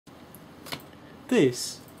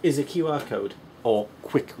This is a QR code, or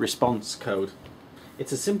quick response code.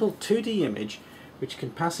 It's a simple 2D image which can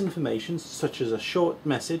pass information such as a short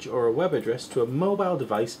message or a web address to a mobile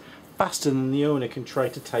device faster than the owner can try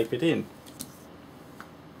to type it in.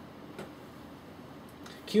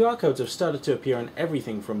 QR codes have started to appear on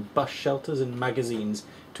everything from bus shelters and magazines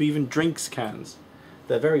to even drinks cans.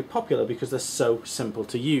 They're very popular because they're so simple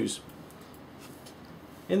to use.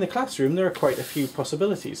 In the classroom there are quite a few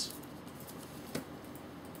possibilities.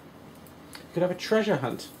 You could have a treasure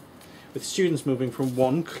hunt with students moving from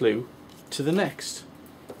one clue to the next.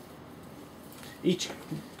 Each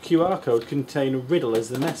QR code contains a riddle as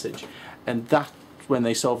the message, and that, when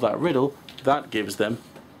they solve that riddle, that gives them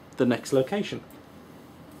the next location.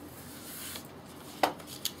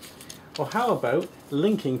 Or how about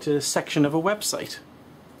linking to a section of a website?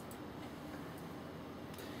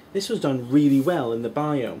 This was done really well in the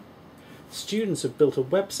biome. Students have built a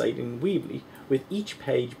website in Weebly with each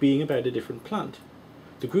page being about a different plant.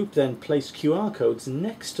 The group then placed QR codes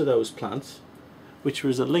next to those plants, which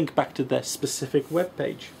was a link back to their specific web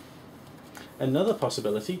page. Another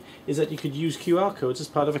possibility is that you could use QR codes as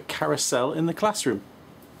part of a carousel in the classroom.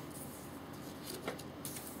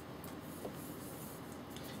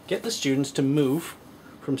 Get the students to move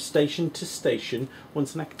from station to station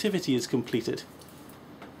once an activity is completed.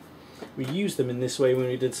 We used them in this way when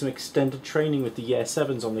we did some extended training with the Year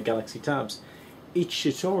 7s on the Galaxy Tabs. Each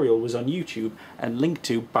tutorial was on YouTube and linked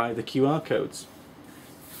to by the QR codes.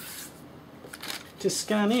 To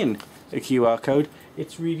scan in a QR code,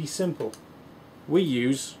 it's really simple.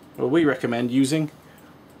 We recommend using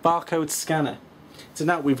Barcode Scanner. It's an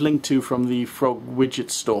app we've linked to from the Frog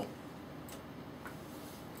Widget store.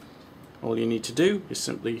 All you need to do is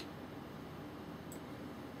simply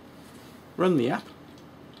run the app,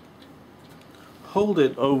 hold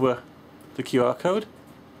it over the QR code,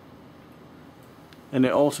 and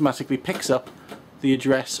it automatically picks up the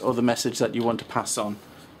address or the message that you want to pass on.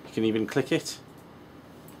 You can even click it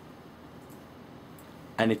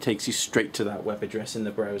and it takes you straight to that web address in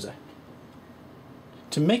the browser.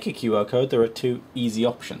 To make a QR code there are two easy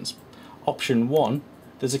options. Option 1,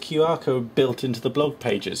 there's a QR code built into the blog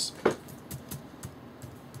pages.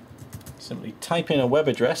 Simply type in a web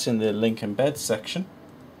address in the link embed section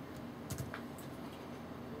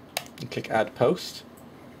and click add post,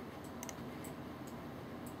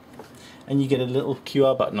 and you get a little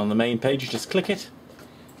QR button on the main page. You just click it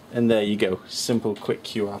and there you go, simple quick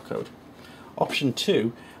QR code. Option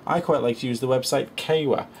 2, I quite like to use the website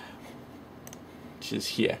Kaywa, which is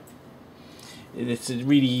here. It's a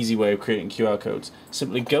really easy way of creating QR codes.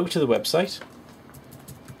 Simply go to the website,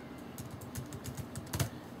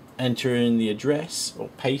 enter in the address or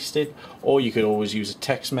paste it, or you could always use a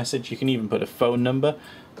text message. You can even put a phone number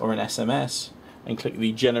or an SMS and click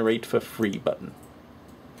the generate for free button.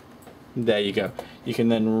 There you go. You can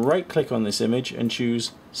then right click on this image and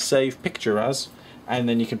choose save picture as, and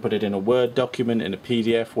then you can put it in a Word document, in a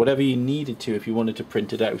PDF, whatever you needed to if you wanted to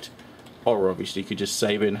print it out, or obviously you could just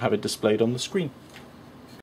save it and have it displayed on the screen.